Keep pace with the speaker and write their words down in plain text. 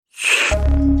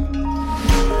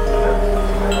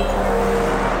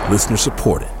Listener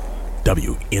supported.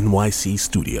 WNYC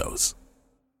Studios.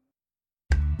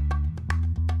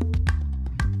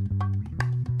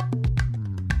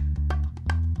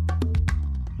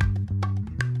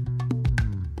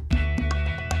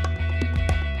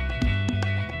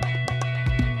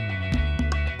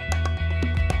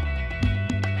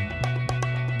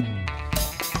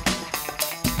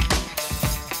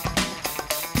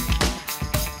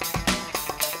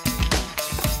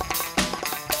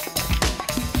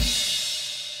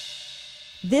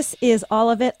 This is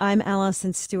All of It. I'm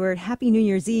Allison Stewart. Happy New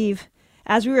Year's Eve.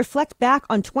 As we reflect back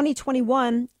on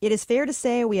 2021, it is fair to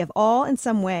say we have all, in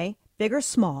some way, big or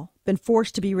small, been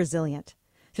forced to be resilient,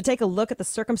 to take a look at the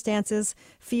circumstances,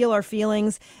 feel our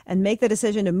feelings, and make the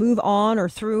decision to move on or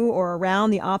through or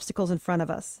around the obstacles in front of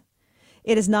us.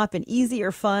 It has not been easy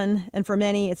or fun, and for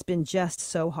many, it's been just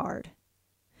so hard.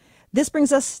 This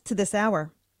brings us to this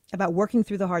hour, about working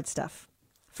through the hard stuff.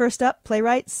 First up,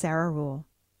 playwright Sarah Ruhl.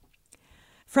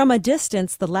 From a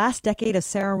distance, the last decade of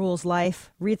Sarah Ruhl's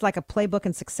life reads like a playbook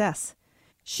in success.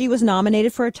 She was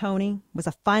nominated for a Tony, was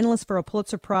a finalist for a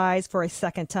Pulitzer Prize for a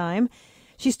second time.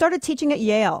 She started teaching at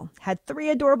Yale, had 3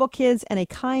 adorable kids, and a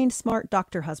kind, smart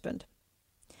doctor husband.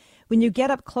 When you get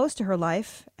up close to her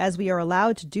life, as we are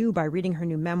allowed to do by reading her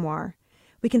new memoir,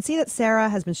 we can see that Sarah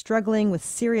has been struggling with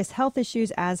serious health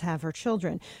issues, as have her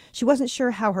children. She wasn't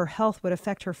sure how her health would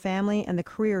affect her family and the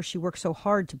career she worked so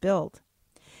hard to build.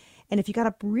 And if you got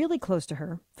up really close to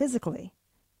her, physically,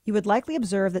 you would likely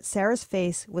observe that Sarah's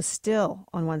face was still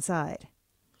on one side.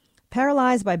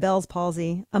 Paralyzed by Bell's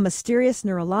palsy, a mysterious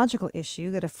neurological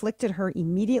issue that afflicted her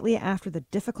immediately after the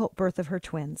difficult birth of her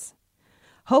twins.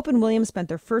 Hope and William spent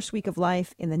their first week of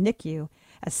life in the NICU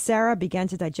as Sarah began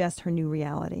to digest her new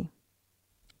reality.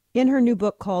 In her new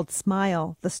book called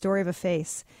Smile, The Story of a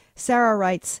Face, Sarah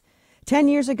writes, 10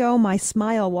 years ago, my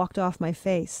smile walked off my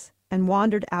face and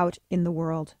wandered out in the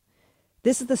world.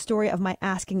 This is the story of my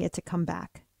asking it to come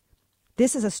back.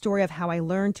 This is a story of how I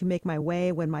learned to make my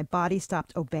way when my body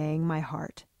stopped obeying my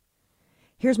heart.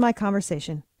 Here's my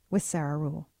conversation with Sarah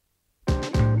Ruhl.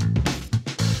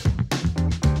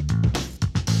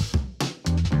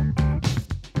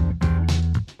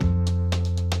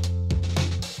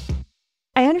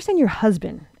 I understand your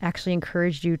husband actually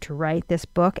encouraged you to write this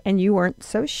book, and you weren't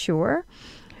so sure.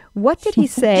 What did he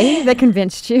say that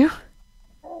convinced you?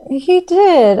 He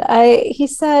did. He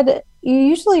said, you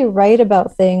usually write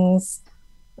about things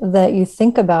that you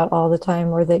think about all the time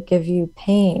or that give you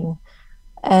pain.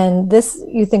 And this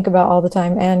you think about all the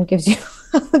time and gives you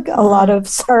a lot of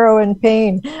sorrow and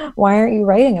pain. Why aren't you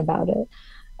writing about it?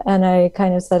 And I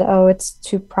kind of said, oh, it's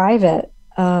too private.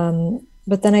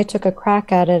 But then I took a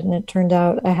crack at it and it turned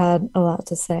out I had a lot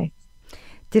to say.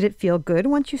 Did it feel good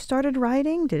once you started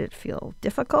writing? Did it feel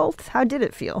difficult? How did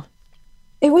it feel?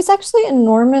 It was actually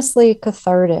enormously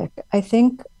cathartic. I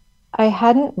think I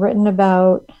hadn't written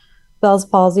about Bell's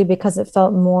palsy because it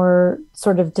felt more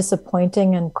sort of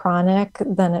disappointing and chronic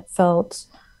than it felt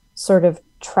sort of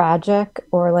tragic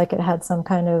or like it had some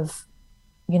kind of,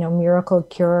 miracle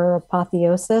cure or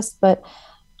apotheosis. But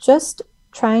just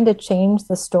trying to change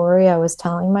the story I was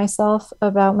telling myself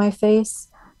about my face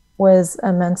was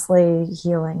immensely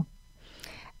healing.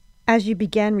 As you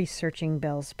began researching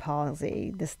Bell's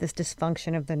palsy, this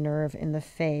dysfunction of the nerve in the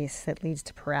face that leads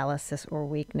to paralysis or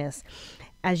weakness,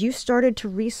 as you started to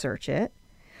research it,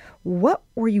 what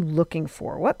were you looking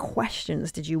for? What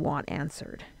questions did you want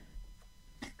answered?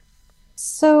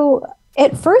 So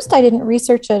at first, I didn't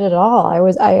research it at all.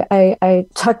 I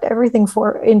tucked everything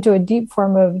into a deep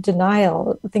form of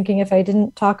denial, thinking if I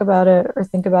didn't talk about it or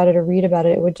think about it or read about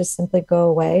it, it would just simply go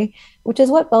away, which is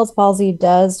what Bell's palsy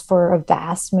does for a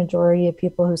vast majority of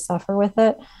people who suffer with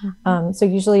it. Mm-hmm. So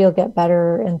usually you'll get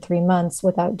better in 3 months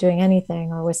without doing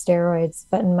anything or with steroids.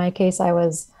 But in my case, I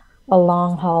was a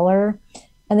long hauler,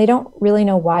 and they don't really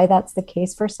know why that's the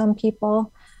case for some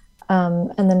people.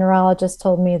 And the neurologist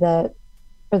told me that,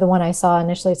 or the one I saw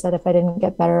initially said if I didn't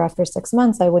get better after 6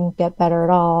 months, I wouldn't get better at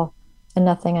all. And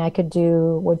nothing I could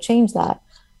do would change that,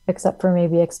 except for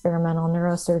maybe experimental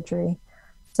neurosurgery.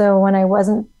 So when I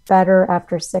wasn't better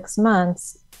after 6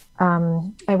 months,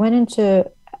 I went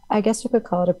into, I guess you could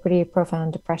call it a pretty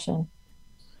profound depression.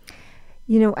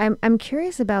 I'm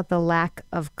curious about the lack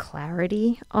of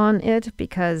clarity on it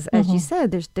because, as you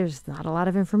said, there's not a lot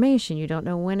of information. You don't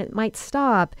know when it might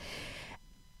stop.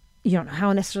 You don't know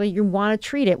how necessarily you want to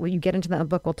treat it. When you get into that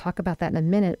book, we'll talk about that in a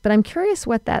minute. But I'm curious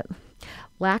what that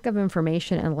lack of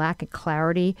information and lack of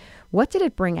clarity, what did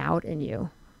it bring out in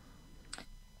you?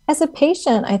 As a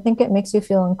patient, I think it makes you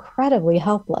feel incredibly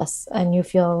helpless and you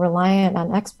feel reliant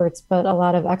on experts, but a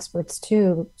lot of experts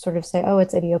too sort of say, oh,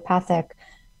 it's idiopathic.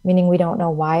 meaning we don't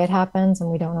know why it happens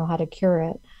and we don't know how to cure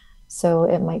it. So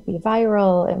it might be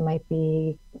viral, it might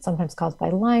be sometimes caused by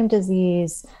Lyme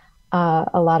disease.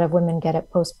 A lot of women get it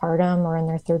postpartum or in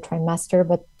their third trimester,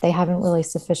 but they haven't really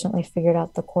sufficiently figured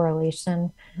out the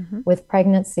correlation with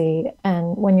pregnancy.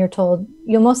 And when you're told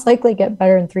you'll most likely get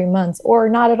better in 3 months or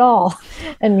not at all,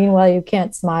 and meanwhile you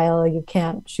can't smile, you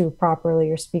can't chew properly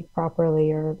or speak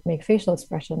properly or make facial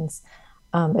expressions,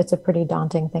 it's a pretty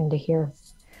daunting thing to hear.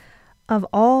 Of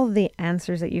all the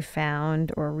answers that you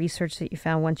found or research that you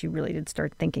found once you really did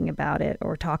start thinking about it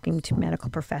or talking to medical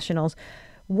professionals,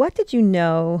 what did you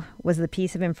know was the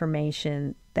piece of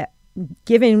information that,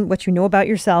 given what you know about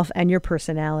yourself and your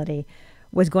personality,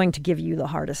 was going to give you the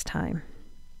hardest time?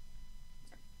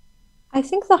 I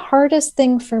think the hardest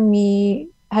thing for me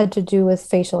had to do with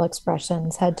facial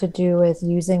expressions, had to do with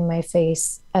using my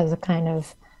face as a kind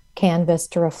of canvas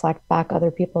to reflect back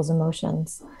other people's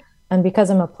emotions. And because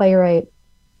I'm a playwright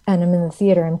and I'm in the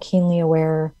theater, I'm keenly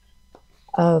aware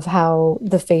of how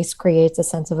the face creates a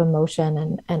sense of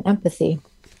emotion and empathy.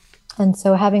 And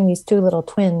so having these two little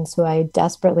twins who I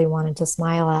desperately wanted to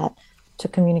smile at, to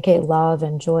communicate love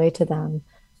and joy to them,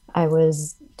 I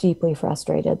was deeply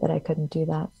frustrated that I couldn't do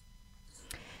that.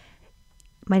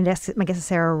 My guest is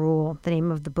Sarah Rule. The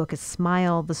name of the book is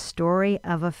Smile, the Story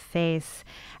of a Face.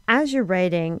 As you're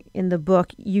writing in the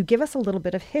book, you give us a little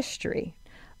bit of history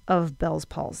of Bell's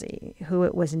palsy, who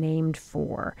it was named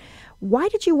for. Why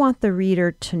did you want the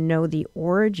reader to know the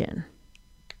origin?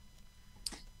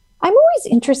 I'm always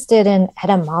interested in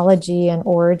etymology and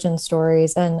origin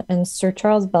stories, and Sir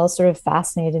Charles Bell sort of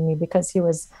fascinated me because he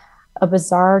was a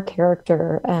bizarre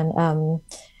character and,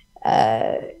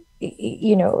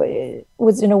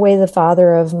 was in a way the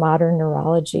father of modern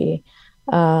neurology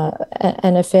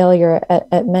and a failure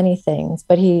at many things.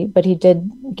 But he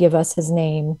did give us his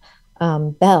name,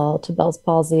 Bell, to Bell's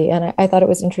palsy. And I thought it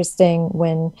was interesting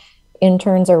when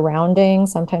interns are rounding,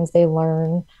 sometimes they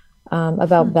learn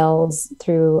about bells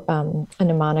through a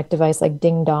mnemonic device like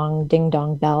ding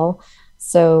dong bell.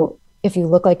 So if you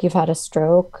look like you've had a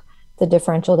stroke, the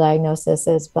differential diagnosis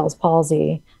is Bell's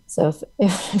palsy. So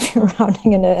if you're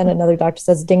rounding and another doctor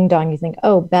says ding dong, you think,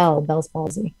 oh, Bell's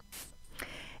palsy.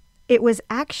 It was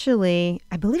actually,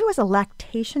 I believe it was a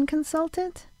lactation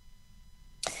consultant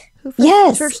who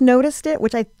first noticed it,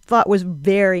 which I thought was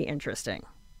very interesting.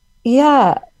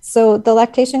 Yeah. So the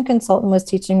lactation consultant was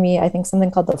teaching me, I think,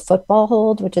 something called the football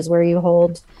hold, which is where you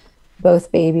hold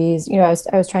both babies. You know,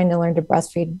 I was trying to learn to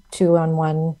breastfeed two on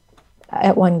one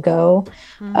at one go.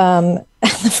 The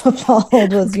football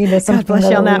hold was, something. God bless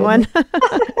you on that one.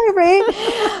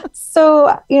 Right.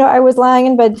 So, I was lying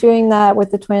in bed doing that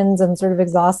with the twins and sort of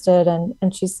exhausted.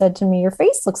 And she said to me, your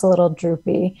face looks a little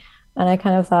droopy. And I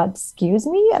kind of thought, excuse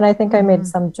me? And I think I made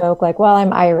some joke like, well,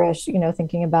 I'm Irish,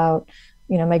 thinking about,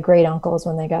 my great uncles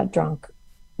when they got drunk,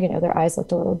 their eyes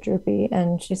looked a little droopy.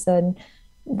 And she said,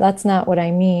 that's not what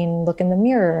I mean. Look in the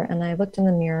mirror. And I looked in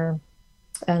the mirror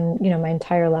and, my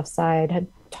entire left side had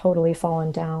totally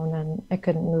fallen down and I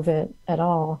couldn't move it at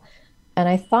all. And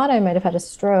I thought I might have had a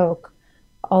stroke,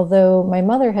 although my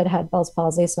mother had had Bell's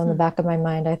palsy. So in the back of my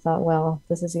mind, I thought, well,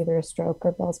 this is either a stroke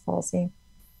or Bell's palsy.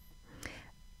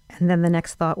 And then the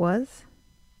next thought was?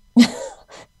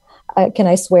 Can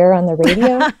I swear on the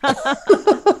radio?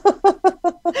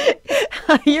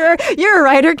 You're a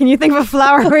writer. Can you think of a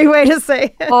flowery way to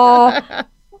say it?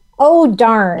 Oh,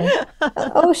 darn.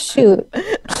 Oh, shoot.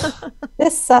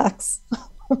 This sucks.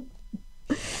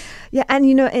 Yeah. And,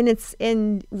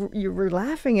 you were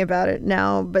laughing about it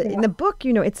now, but in the book,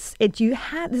 this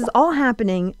is all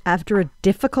happening after a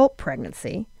difficult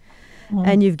pregnancy.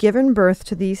 And you've given birth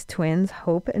to these twins,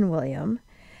 Hope and William,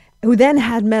 who then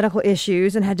had medical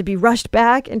issues and had to be rushed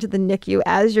back into the NICU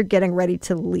as you're getting ready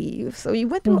to leave. So you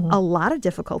went through a lot of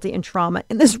difficulty and trauma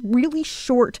in this really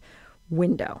short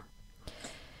window.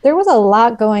 There was a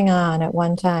lot going on at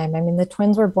one time. I mean, the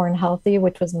twins were born healthy,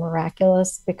 which was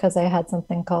miraculous because I had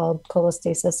something called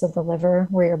cholestasis of the liver,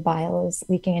 where your bile is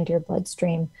leaking into your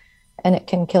bloodstream and it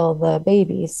can kill the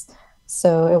babies.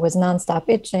 So it was nonstop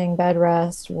itching, bed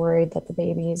rest, worried that the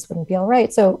babies wouldn't be all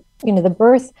right. So, the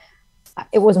birth,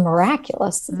 it was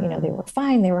miraculous. They were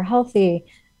fine, they were healthy.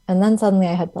 And then suddenly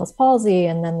I had Bell's palsy,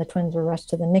 and then the twins were rushed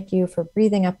to the NICU for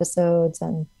breathing episodes.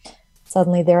 And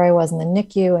suddenly there I was in the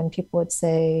NICU, and people would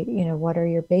say, what are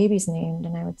your babies named?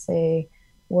 And I would say,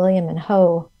 William and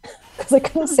Ho, because I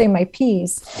couldn't say my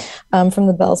P's from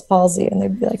the Bell's palsy. And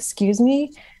they'd be like, excuse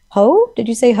me, Ho? Did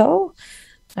you say Ho?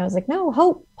 I was like, no,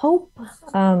 Hope.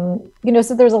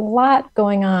 So there's a lot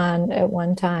going on at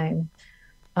one time.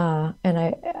 And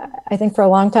I think for a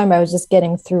long time I was just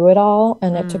getting through it all,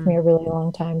 and it took me a really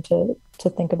long time to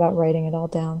think about writing it all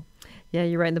down. Yeah,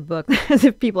 you write in the book as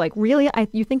if people like, really?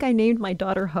 You think I named my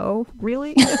daughter Ho?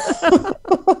 Really?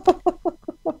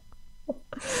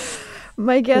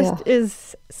 My guest Yeah.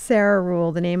 is Sarah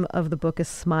Ruhl. The name of the book is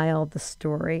Smile, the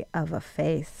Story of a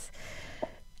Face.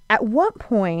 At what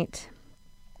point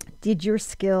did your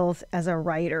skills as a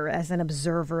writer, as an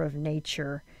observer of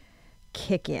nature,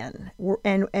 kick in?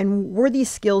 And were these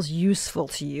skills useful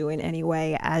to you in any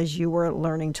way as you were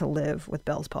learning to live with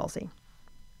Bell's palsy?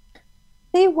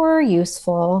 They were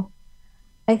useful.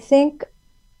 I think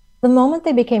the moment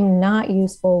they became not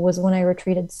useful was when I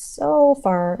retreated so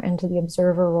far into the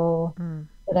observer role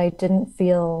that I didn't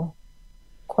feel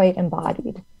quite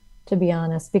embodied, to be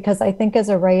honest. Because I think as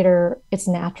a writer, it's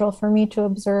natural for me to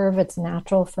observe. It's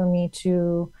natural for me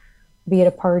to be at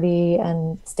a party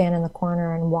and stand in the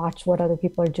corner and watch what other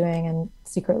people are doing and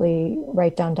secretly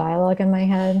write down dialogue in my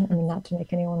head. I mean, not to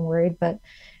make anyone worried, but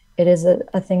it is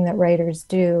a thing that writers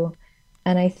do.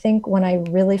 And I think when I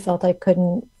really felt I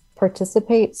couldn't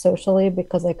participate socially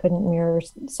because I couldn't mirror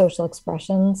social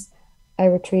expressions, I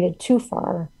retreated too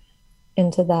far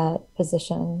into that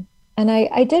position. And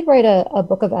I did write a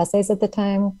book of essays at the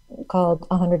time called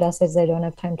 100 Essays I Don't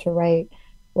Have Time to Write,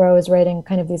 where I was writing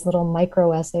kind of these little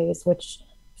micro essays, which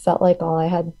felt like all I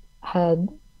had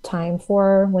time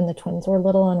for when the twins were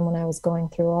little and when I was going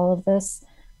through all of this.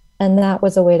 And that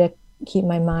was a way to keep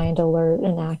my mind alert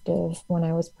and active when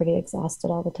I was pretty exhausted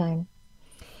all the time.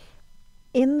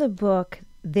 In the book,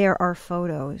 there are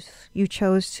photos. You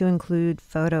chose to include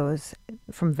photos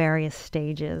from various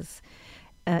stages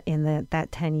in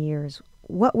that 10 years.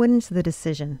 What went into the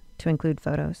decision to include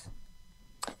photos?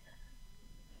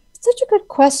 Such a good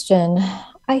question.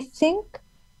 I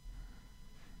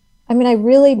I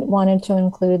really wanted to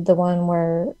include the one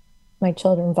where my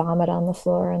children vomit on the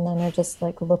floor and then they're just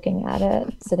like looking at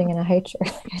it, sitting in a high chair.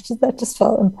 That just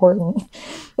felt important.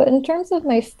 But in terms of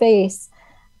my face,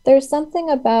 there's something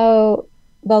about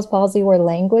Bell's palsy where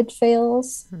language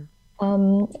fails.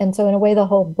 And so in a way, the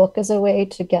whole book is a way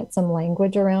to get some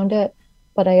language around it.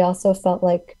 But I also felt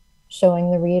like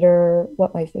showing the reader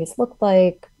what my face looked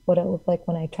like, what it looked like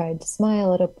when I tried to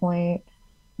smile at a point,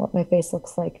 what my face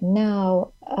looks like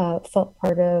now, felt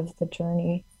part of the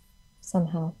journey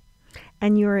somehow.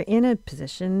 And you're in a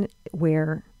position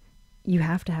where you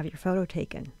have to have your photo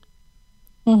taken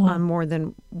on more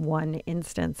than one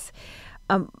instance.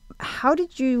 How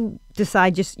did you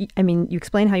decide you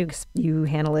explain how you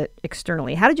handle it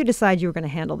externally. How did you decide you were going to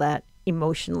handle that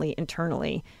emotionally,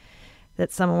 internally,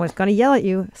 that someone was going to yell at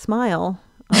you, smile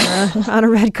on a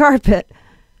red carpet?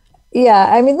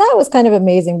 Yeah, that was kind of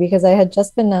amazing because I had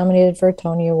just been nominated for a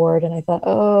Tony Award and I thought,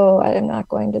 oh, I'm not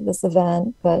going to this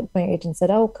event. But my agent said,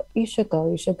 oh, you should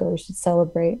go, you should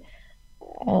celebrate.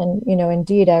 And,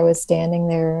 indeed, I was standing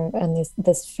there and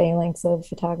this phalanx of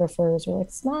photographers were like,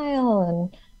 smile.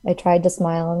 And I tried to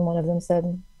smile and one of them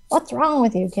said, what's wrong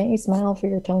with you? Can't you smile for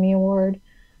your Tony Award?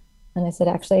 And I said,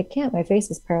 actually, I can't. My face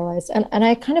is paralyzed. And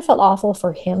I kind of felt awful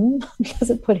for him because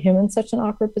it put him in such an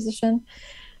awkward position.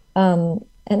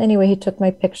 And anyway, he took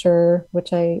my picture,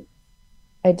 which I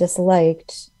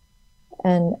disliked.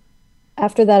 And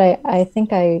after that, I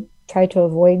think I tried to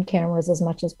avoid cameras as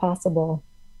much as possible.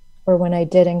 Or when I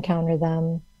did encounter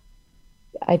them,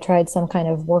 I tried some kind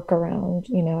of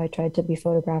workaround. I tried to be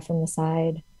photographed from the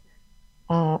side.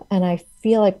 And I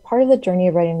feel like part of the journey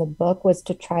of writing the book was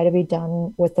to try to be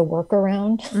done with the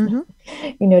workaround,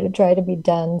 to try to be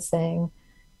done saying,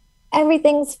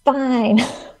 everything's fine.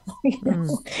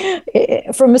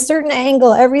 From a certain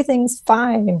angle, everything's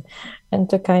fine. And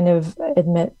to kind of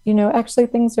admit, actually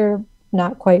things are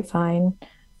not quite fine.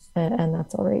 And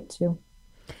that's all right too.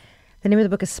 The name of the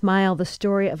book is Smile, the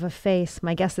Story of a Face.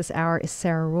 My guest this hour is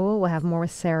Sarah Ruhl. We'll have more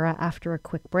with Sarah after a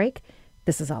quick break.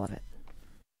 This is All of It.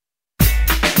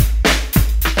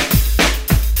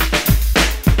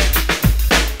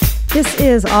 This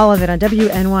is All of It on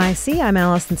WNYC. I'm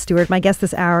Allison Stewart. My guest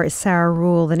this hour is Sarah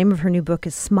Ruhl. The name of her new book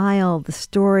is Smile, the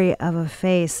Story of a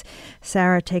Face.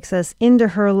 Sarah takes us into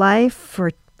her life for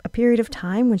a period of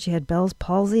time when she had Bell's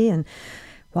palsy, and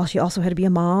while she also had to be a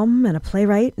mom and a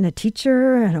playwright and a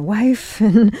teacher and a wife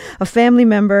and a family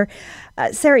member.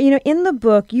 Sarah, in the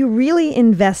book, you really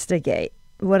investigate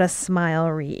what a smile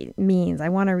means. I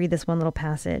want to read this one little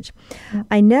passage.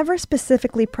 I never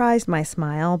specifically prized my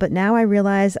smile, but now I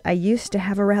realize I used to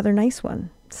have a rather nice one.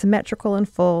 Symmetrical and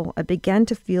full, I began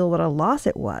to feel what a loss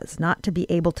it was not to be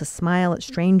able to smile at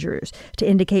strangers, to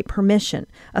indicate permission,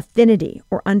 affinity,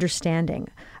 or understanding.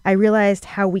 I realized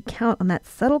how we count on that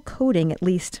subtle coding at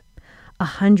least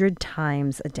 100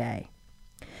 times a day.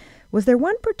 Was there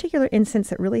one particular instance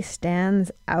that really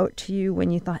stands out to you when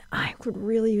you thought, I could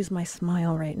really use my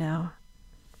smile right now?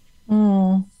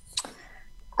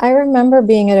 I remember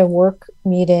being at a work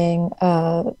meeting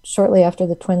shortly after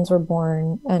the twins were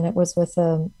born, and it was with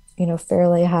a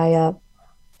fairly high up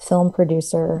film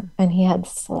producer, and he had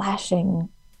flashing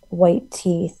white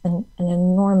teeth and an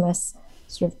enormous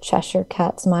sort of Cheshire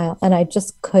cat smile, and I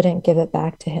just couldn't give it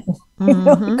back to him.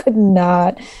 I could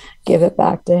not give it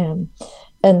back to him.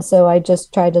 And so I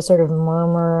just tried to sort of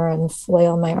murmur and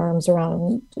flail my arms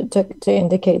around to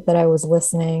indicate that I was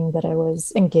listening, that I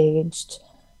was engaged,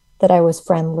 that I was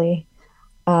friendly.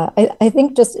 I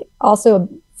think just also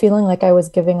feeling like I was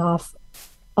giving off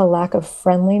a lack of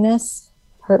friendliness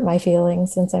hurt my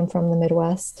feelings since I'm from the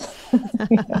Midwest.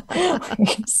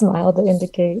 Smile to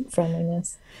indicate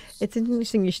friendliness. It's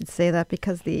interesting you should say that,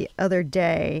 because the other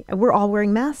day, we're all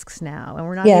wearing masks now, and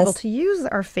we're not able to use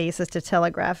our faces to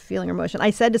telegraph feeling or emotion.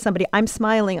 I said to somebody, I'm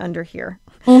smiling under here,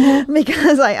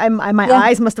 because my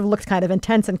eyes must have looked kind of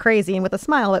intense and crazy, and with a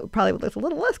smile, it probably would look a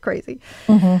little less crazy.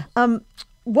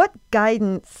 What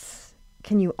guidance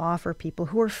can you offer people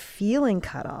who are feeling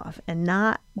cut off and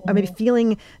not, or maybe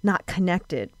feeling not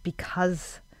connected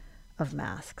because of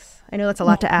masks? I know that's a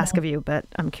lot to ask of you, but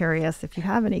I'm curious if you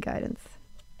have any guidance.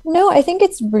 No, I think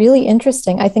it's really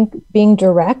interesting. I think being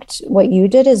direct, what you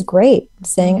did is great,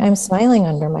 saying I'm smiling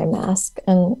under my mask.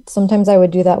 And sometimes I would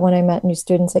do that when I met new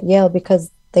students at Yale, because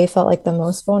they felt like the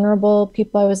most vulnerable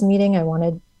people I was meeting. I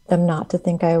wanted them not to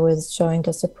think I was showing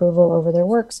disapproval over their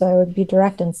work. So I would be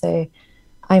direct and say,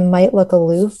 I might look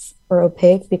aloof or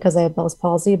opaque because I have Bell's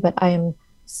palsy, but I am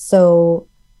so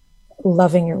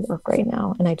loving your work right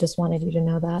now. And I just wanted you to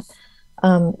know that.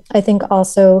 I think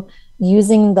also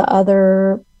using the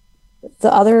other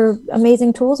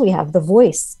amazing tools we have, the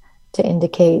voice to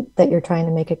indicate that you're trying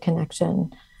to make a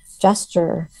connection,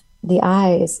 gesture, the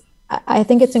eyes. I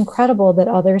think it's incredible that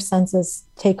other senses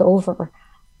take over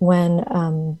when,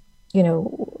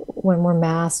 when we're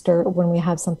masked or when we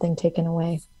have something taken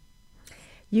away.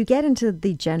 You get into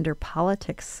the gender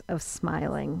politics of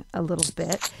smiling a little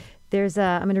bit.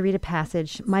 I'm going to read a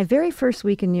passage. My very first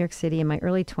week in New York City in my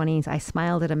early 20s, I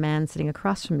smiled at a man sitting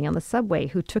across from me on the subway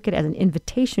who took it as an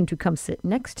invitation to come sit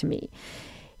next to me.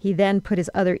 He then put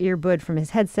his other earbud from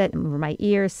his headset over my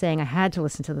ear, saying I had to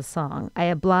listen to the song. I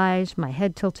obliged, my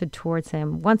head tilted towards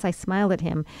him. Once I smiled at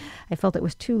him, I felt it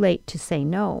was too late to say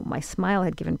no. My smile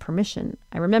had given permission.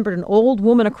 I remembered an old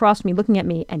woman across from me looking at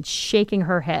me and shaking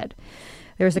her head.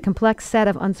 There is a complex set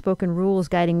of unspoken rules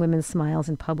guiding women's smiles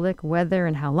in public, whether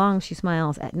and how long she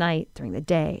smiles, at night, during the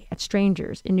day, at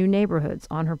strangers, in new neighborhoods,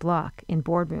 on her block, in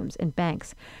boardrooms, in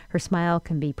banks. Her smile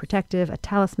can be protective, a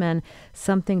talisman,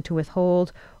 something to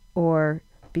withhold or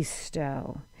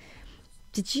bestow.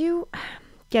 Did you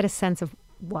get a sense of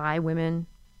why women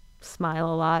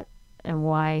smile a lot and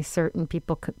why certain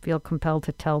people feel compelled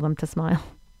to tell them to smile?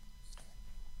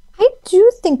 I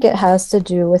do think it has to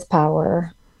do with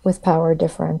power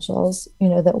differentials,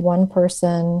 that one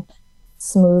person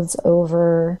smooths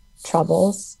over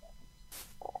troubles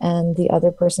and the other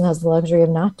person has the luxury of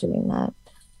not doing that.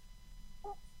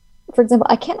 For example,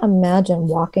 I can't imagine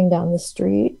walking down the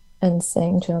street and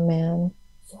saying to a man,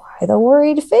 why the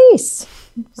worried face?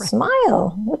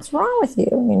 Smile. What's wrong with you?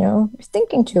 You're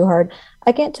thinking too hard.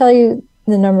 I can't tell you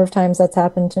the number of times that's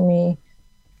happened to me,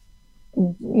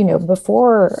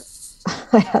 before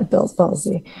I had Bell's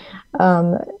palsy.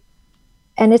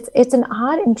 And it's an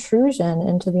odd intrusion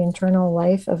into the internal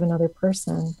life of another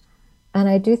person. And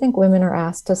I do think women are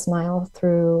asked to smile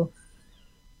through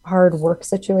hard work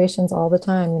situations all the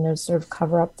time, sort of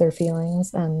cover up their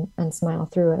feelings and smile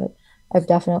through it. I've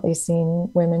definitely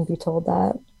seen women be told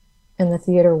that in the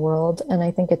theater world. And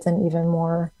I think it's an even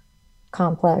more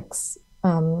complex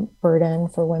burden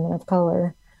for women of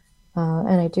color.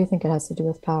 And I do think it has to do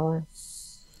with power.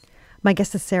 My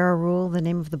guest is Sarah Ruhl. The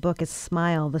name of the book is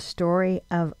Smile, The Story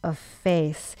of a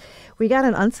Face. We got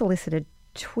an unsolicited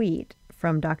tweet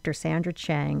from Dr. Sandra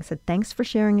Chang. Said, thanks for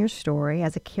sharing your story.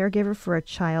 As a caregiver for a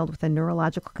child with a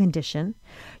neurological condition,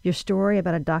 your story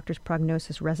about a doctor's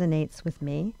prognosis resonates with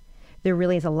me. There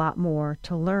really is a lot more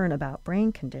to learn about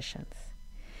brain conditions.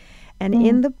 And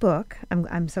in the book,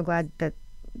 I'm so glad that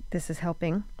this is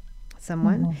helping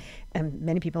someone, and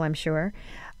many people, I'm sure.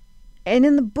 And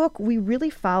in the book, we really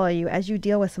follow you as you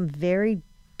deal with some very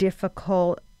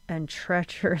difficult and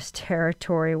treacherous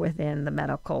territory within the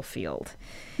medical field.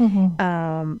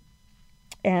 And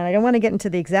I don't want to get into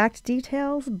the exact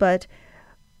details, but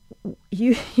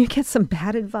you get some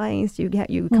bad advice. You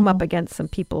come up against some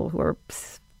people who are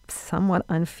somewhat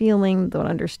unfeeling, don't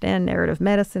understand narrative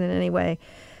medicine in any way.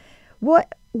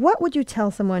 What What would you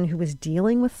tell someone who is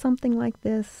dealing with something like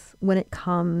this when it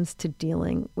comes to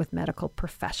dealing with medical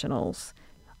professionals,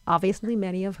 obviously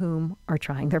many of whom are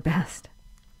trying their best?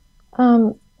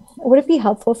 Would it be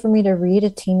helpful for me to read a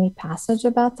teeny passage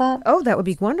about that? Oh, that would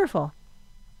be wonderful.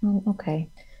 Okay.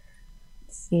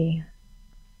 Let's see.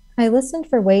 I listened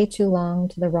for way too long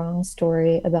to the wrong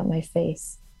story about my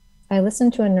face. I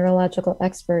listened to a neurological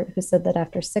expert who said that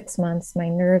after 6 months, my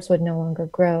nerves would no longer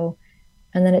grow,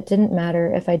 and that it didn't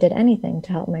matter if I did anything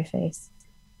to help my face.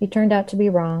 He turned out to be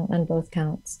wrong on both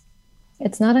counts.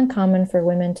 It's not uncommon for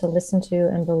women to listen to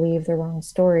and believe the wrong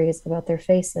stories about their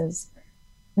faces.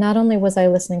 Not only was I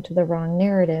listening to the wrong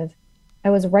narrative, I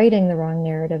was writing the wrong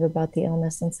narrative about the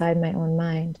illness inside my own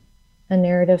mind, a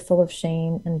narrative full of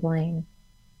shame and blame.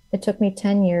 It took me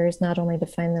 10 years not only to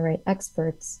find the right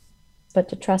experts, but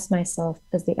to trust myself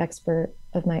as the expert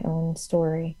of my own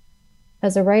story.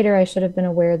 As a writer, I should have been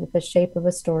aware that the shape of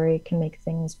a story can make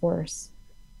things worse.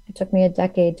 It took me a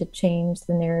decade to change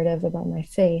the narrative about my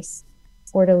face,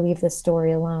 or to leave the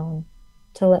story alone,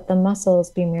 to let the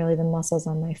muscles be merely the muscles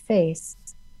on my face,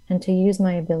 and to use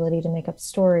my ability to make up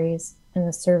stories in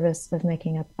the service of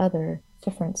making up other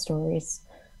different stories.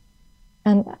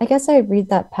 And I guess I read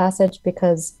that passage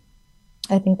because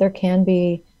I think there can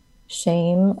be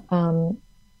shame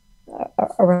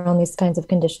around these kinds of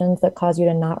conditions that cause you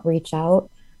to not reach out.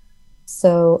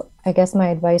 So I guess my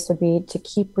advice would be to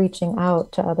keep reaching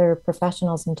out to other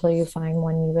professionals until you find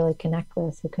one you really connect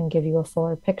with who can give you a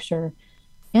fuller picture,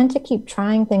 and to keep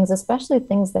trying things, especially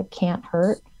things that can't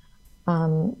hurt.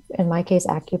 In my case,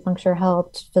 acupuncture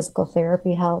helped, physical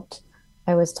therapy helped.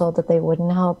 I was told that they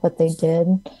wouldn't help, but they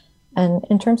did. And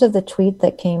in terms of the tweet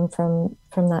that came from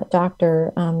that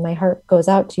doctor, my heart goes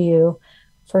out to you,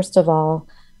 first of all.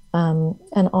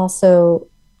 And also,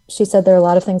 she said there are a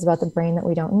lot of things about the brain that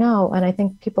we don't know. And I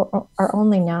think people are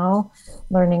only now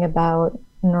learning about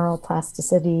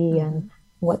neuroplasticity and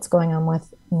what's going on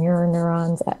with mirror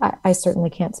neurons. I certainly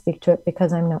can't speak to it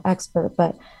because I'm no expert,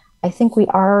 but I think we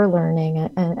are learning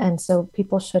it. And so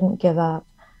people shouldn't give up.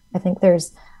 I think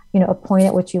there's, a point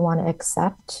at which you want to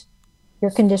accept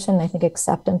your condition. I think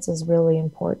acceptance is really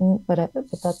important, but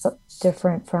that's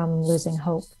different from losing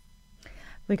hope.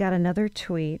 We got another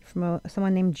tweet from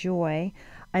someone named Joy.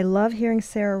 I love hearing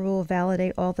Sarah Rule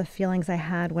validate all the feelings I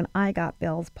had when I got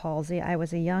Bell's palsy. I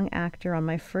was a young actor on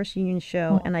my first union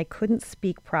show, and I couldn't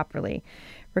speak properly.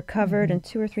 Recovered in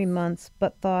 2 or 3 months,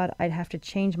 but thought I'd have to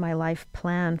change my life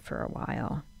plan for a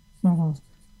while.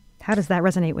 How does that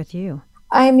resonate with you?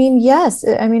 I mean, yes.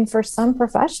 I mean, for some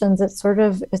professions, it's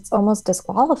almost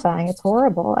disqualifying. It's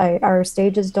horrible. Our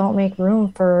stages don't make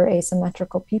room for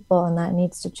asymmetrical people, and that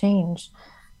needs to change.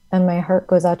 And my heart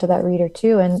goes out to that reader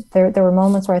too. And there were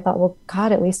moments where I thought, well,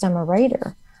 God, at least I'm a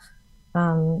writer.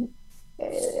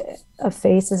 A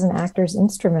face is an actor's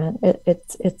instrument.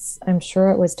 I'm sure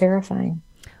it was terrifying.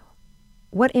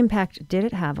 What impact did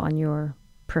it have on your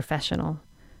professional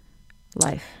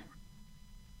life?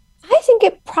 I think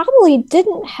it probably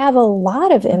didn't have a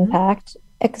lot of impact,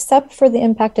 except for the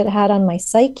impact it had on my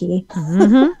psyche,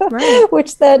 right.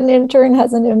 Which then in turn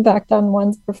has an impact on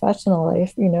one's professional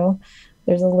life.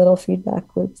 There's a little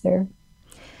feedback loop there.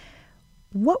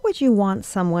 What would you want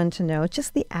someone to know,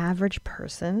 just the average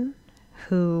person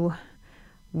who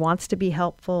wants to be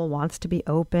helpful, wants to be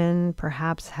open,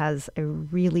 perhaps has a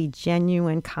really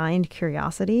genuine, kind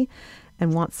curiosity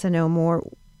and wants to know more?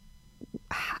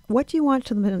 What do you want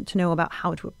them to know about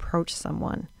how to approach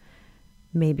someone,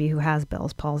 maybe who has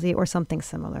Bell's palsy or something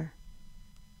similar?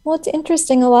 Well, it's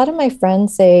interesting. A lot of my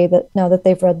friends say that now that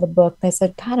they've read the book, they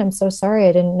said, God, I'm so sorry.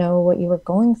 I didn't know what you were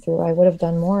going through. I would have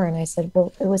done more. And I said,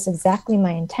 well, it was exactly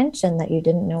my intention that you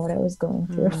didn't know what I was going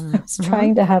through. I was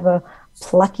trying to have a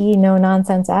plucky, no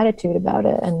nonsense attitude about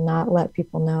it and not let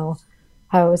people know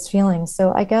how I was feeling.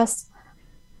 So I guess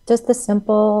just the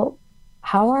simple,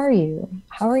 how are you?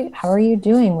 How are you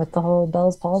doing with the whole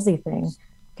Bell's palsy thing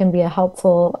can be a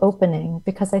helpful opening,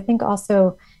 because I think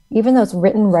also, even though it's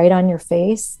written right on your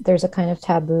face, there's a kind of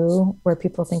taboo where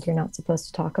people think you're not supposed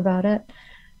to talk about it.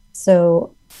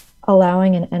 So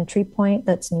allowing an entry point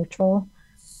that's neutral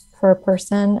for a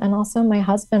person. And also my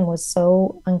husband was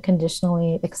so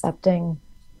unconditionally accepting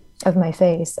of my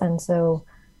face. And so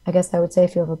I guess I would say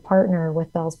if you have a partner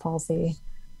with Bell's palsy,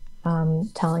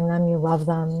 telling them you love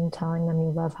them, telling them you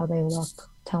love how they look,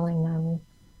 telling them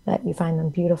that you find them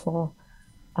beautiful.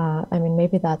 I mean,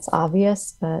 maybe that's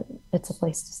obvious, but it's a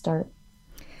place to start.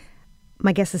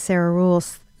 My guest is Sarah Rule.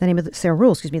 Sarah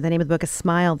Rule, the name of the book is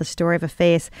Smile, the Story of a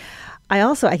Face. I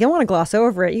don't want to gloss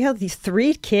over it. You have these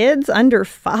 3 kids under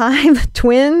 5,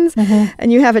 twins,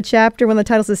 and you have a chapter when the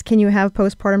title says, "Can you have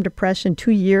postpartum depression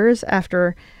 2 years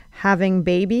after having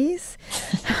babies?"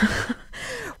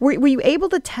 Were you able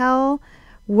to tell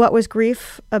what was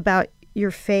grief about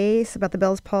your face, about the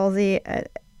Bell's palsy,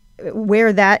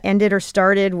 where that ended or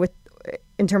started with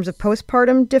in terms of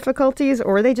postpartum difficulties,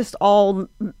 or were they just all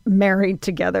married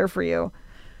together for you?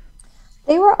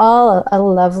 They were all a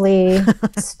lovely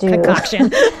stew.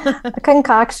 Concoction. A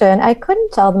concoction. I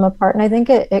couldn't tell them apart. And I think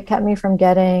it kept me from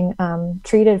getting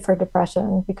treated for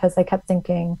depression because I kept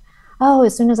thinking, oh,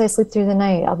 as soon as I sleep through the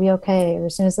night, I'll be okay. Or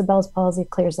as soon as the Bell's palsy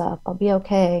clears up, I'll be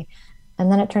okay.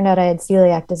 And then it turned out I had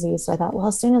celiac disease. So I thought, well,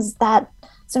 as soon as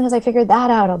I figure that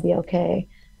out, I'll be okay.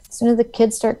 As soon as the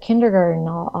kids start kindergarten,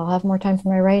 I'll have more time for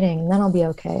my writing, and then I'll be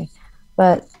okay.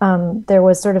 But there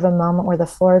was sort of a moment where the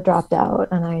floor dropped out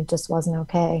and I just wasn't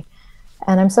okay.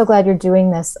 And I'm so glad you're doing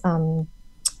this,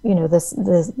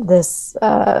 this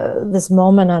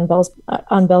moment on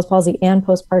Bell's palsy and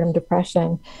postpartum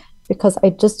depression, because I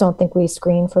just don't think we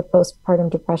screen for postpartum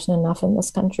depression enough in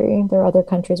this country. There are other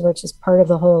countries where it's just part of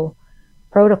the whole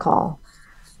protocol.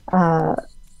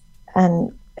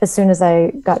 And as soon as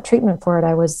I got treatment for it,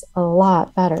 I was a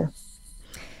lot better.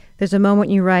 There's a moment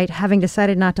you write, having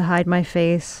decided not to hide my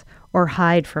face or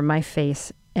hide from my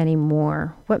face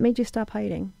anymore. What made you stop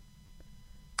hiding?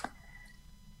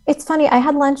 It's funny. I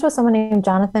had lunch with someone named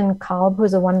Jonathan Kalb,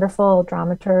 who's a wonderful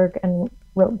dramaturg and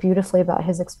wrote beautifully about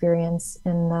his experience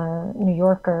in the New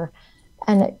Yorker.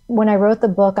 And when I wrote the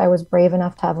book, I was brave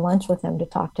enough to have lunch with him to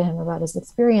talk to him about his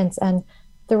experience. And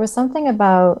there was something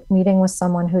about meeting with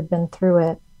someone who'd been through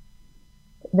it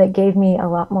that gave me a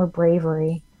lot more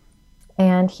bravery.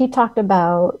 And he talked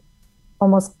about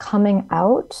almost coming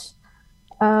out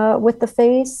with the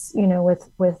face, with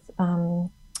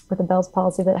the Bell's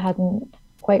palsy that hadn't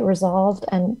quite resolved,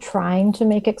 and trying to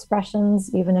make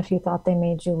expressions, even if you thought they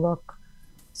made you look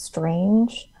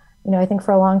strange. I think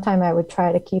for a long time I would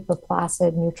try to keep a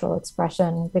placid, neutral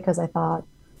expression because I thought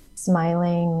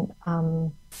smiling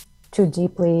too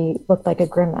deeply looked like a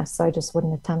grimace, so I just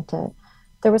wouldn't attempt it.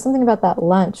 There was something about that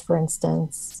lunch, for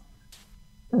instance,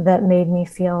 that made me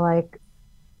feel like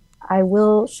I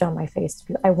will show my face to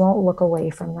people. I won't look away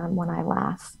from them when I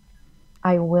laugh.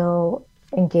 I will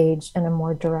engage in a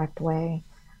more direct way.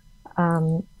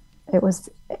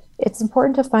 It's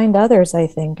important to find others, I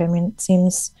think. I mean, it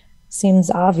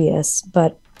seems obvious,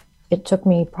 but it took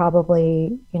me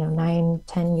probably,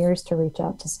 9-10 years to reach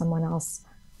out to someone else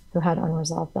who had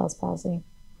unresolved Bell's palsy.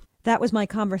 That was my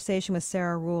conversation with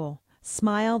Sarah Rule.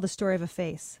 Smile, the Story of a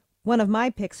Face. One of my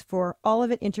picks for All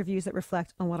of It interviews that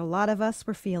reflect on what a lot of us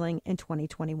were feeling in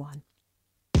 2021.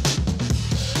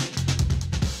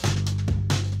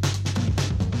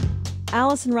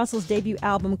 Allison Russell's debut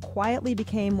album quietly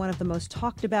became one of the most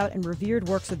talked about and revered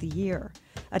works of the year.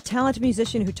 A talented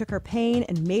musician who took her pain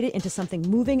and made it into something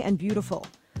moving and beautiful.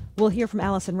 We'll hear from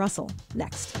Allison Russell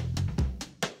next.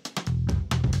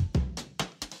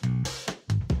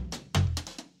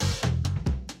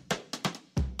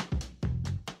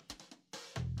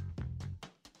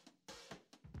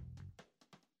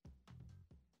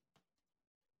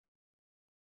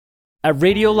 At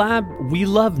Radiolab, we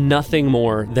love nothing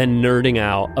more than nerding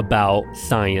out about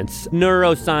science,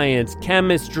 neuroscience,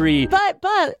 chemistry. But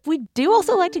we do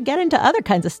also like to get into other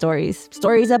kinds of stories.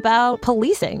 Stories about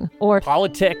policing or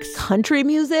politics, country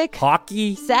music,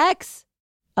 hockey, sex,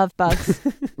 of bugs.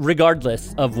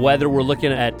 Regardless of whether we're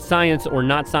looking at science or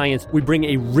not science, we bring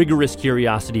a rigorous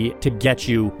curiosity to get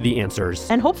you the answers.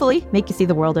 And hopefully make you see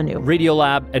the world anew.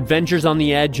 Radiolab, adventures on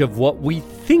the edge of what we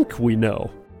think we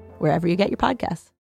know. Wherever you get your podcasts.